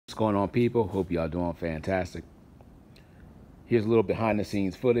going on, people? Hope y'all doing fantastic. Here's a little behind the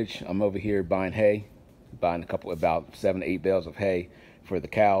scenes footage. I'm over here buying hay, buying about 7 to 8 bales of hay for the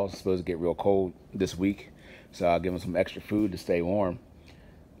cows. It's supposed to get real cold this week, so I'll give them some extra food to stay warm.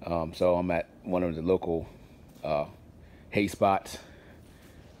 So I'm at one of the local hay spots.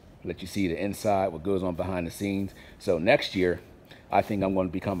 Let you see the inside, what goes on behind the scenes. So next year, I think I'm going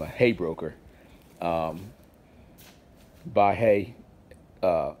to become a hay broker. Buy hay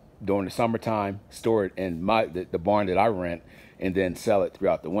during the summertime, store it in the barn that I rent, and then sell it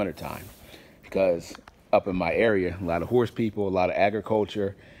throughout the wintertime. Because up in my area, a lot of horse people, a lot of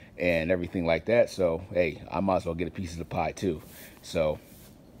agriculture, and everything like that. So, hey, I might as well get a piece of the pie too. So,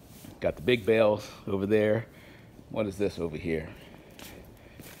 got the big bales over there. What is this over here?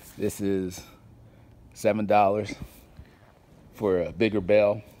 This is $7 for a bigger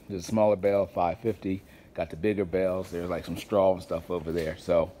bale. There's a smaller bale, $5.50. Got the bigger bales. There's like some straw and stuff over there.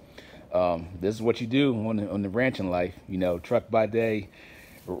 So this is what you do on the ranching life. You know, truck by day,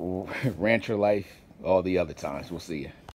 rancher life, all the other times. We'll see you.